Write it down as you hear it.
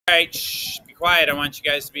All right, shh, be quiet. I want you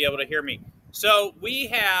guys to be able to hear me. So we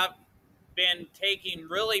have been taking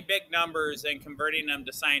really big numbers and converting them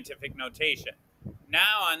to scientific notation.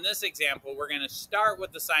 Now on this example, we're going to start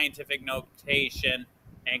with the scientific notation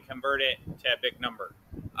and convert it to a big number.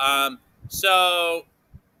 So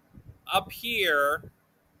up here,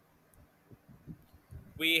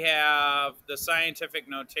 we have the scientific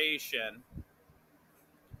notation,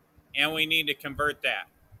 and we need to convert that.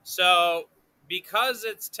 So because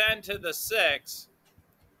it's 10 to the 6,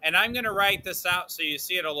 and I'm going to write this out so you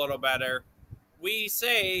see it a little better, we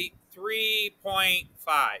say 3.5.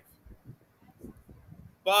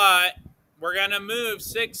 But we're going to move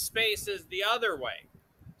 6 spaces the other way.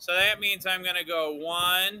 So that means I'm going to go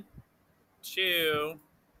 1, 2,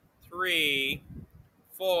 3,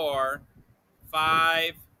 4,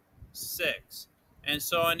 5, 6. And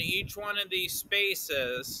so in each one of these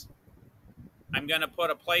spaces, I'm going to put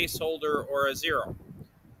a placeholder or a 0.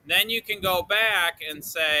 Then you can go back and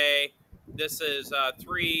say, this is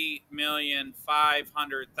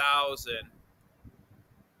 3,500,000,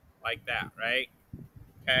 like that, right?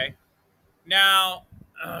 Okay. Now,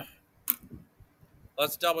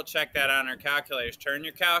 let's double check that on our calculators. Turn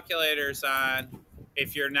your calculators on.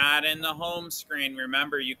 If you're not in the home screen,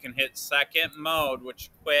 remember you can hit second mode,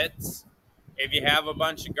 which quits. If you have a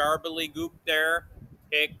bunch of garbly goop there,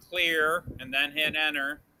 hit clear and then hit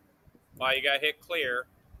enter. Well, you got to hit clear.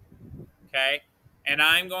 Okay. And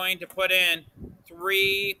I'm going to put in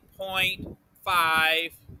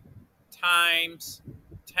 3.5 times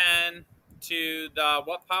 10 to the,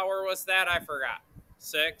 what power was that? I forgot.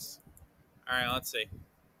 6. All right, let's see.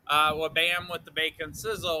 Well, bam, with the bacon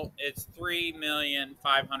sizzle, it's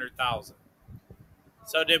 3,500,000.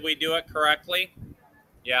 So did we do it correctly?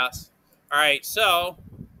 Yes. All right, so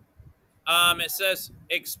it says,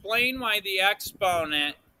 explain why the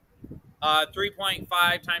exponent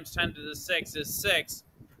 3.5 times 10 to the 6 is 6,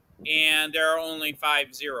 and there are only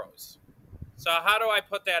 5 zeros. So how do I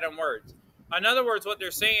put that in words? In other words, what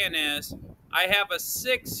they're saying is, I have a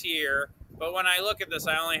 6 here, but when I look at this,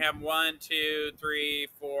 I only have 1, 2, 3,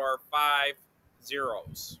 4, 5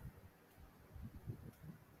 zeros.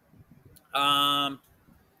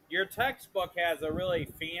 Your textbook has a really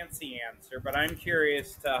fancy answer, but I'm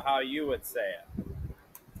curious to how you would say it.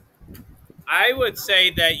 I would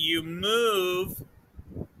say that you move,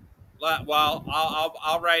 well,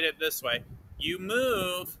 I'll write it this way. You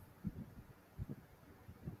move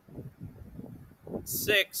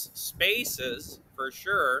 6 spaces for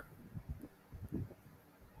sure,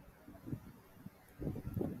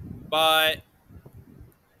 but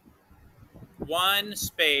 1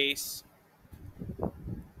 space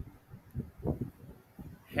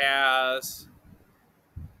has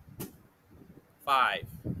 5.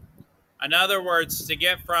 In other words, to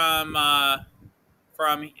get from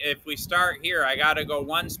if we start here, I got to go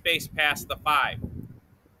 1 space past the 5.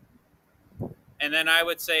 And then I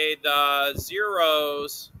would say the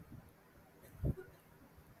zeros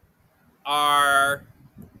are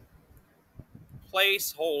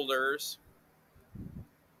placeholders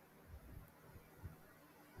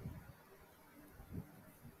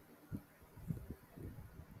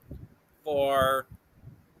for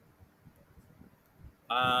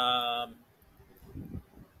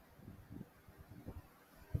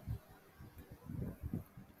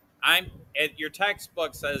your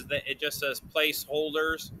textbook says that it just says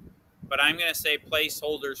placeholders, but I'm going to say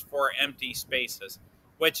placeholders for empty spaces,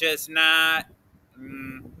 which is not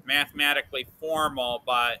mathematically formal,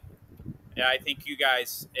 but yeah, I think you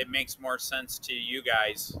guys, it makes more sense to you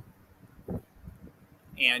guys.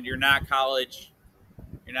 And you're not college,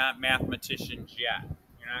 you're not mathematicians yet.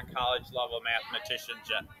 You're not college level mathematicians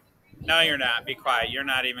yet. No, you're not. Be quiet. You're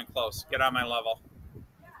not even close. Get on my level.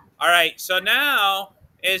 All right. So now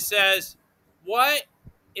it says, what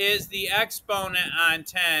is the exponent on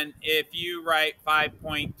 10 if you write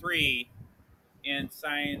 5.3 in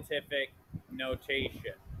scientific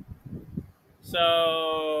notation?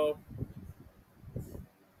 So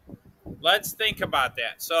let's think about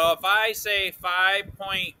that. So if I say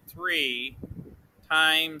 5.3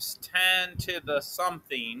 times 10 to the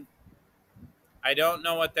something, I don't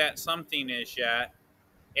know what that something is yet.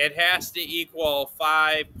 It has to equal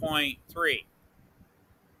 5.3.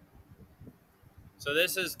 So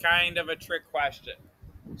this is kind of a trick question.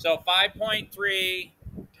 So 5.3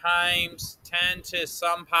 times 10 to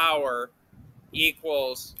some power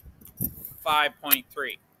equals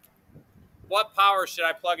 5.3. What power should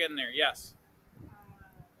I plug in there? Yes.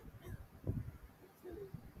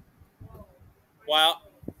 Well,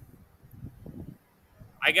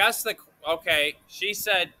 I guess okay, she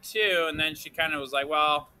said 2, and then she kind of was like,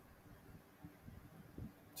 well,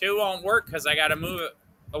 2 won't work because I got to move it.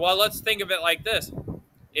 Well, let's think of it like this.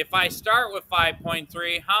 If I start with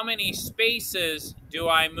 5.3, how many spaces do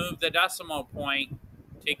I move the decimal point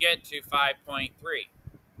to get to 5.3?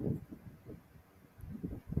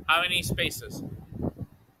 How many spaces?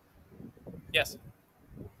 Yes.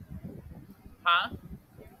 Huh?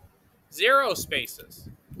 0 spaces.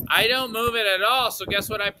 I don't move it at all, so guess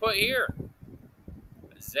what I put here?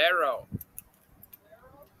 0.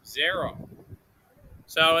 0.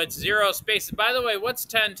 So it's 0 spaces. By the way, what's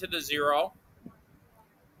 10 to the 0?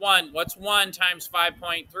 1. What's 1 times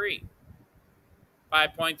 5.3?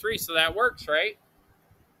 5.3, so that works, right?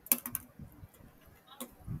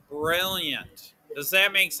 Brilliant. Does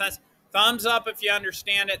that make sense? Thumbs up if you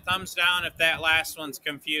understand it. Thumbs down if that last one's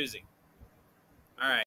confusing. All right.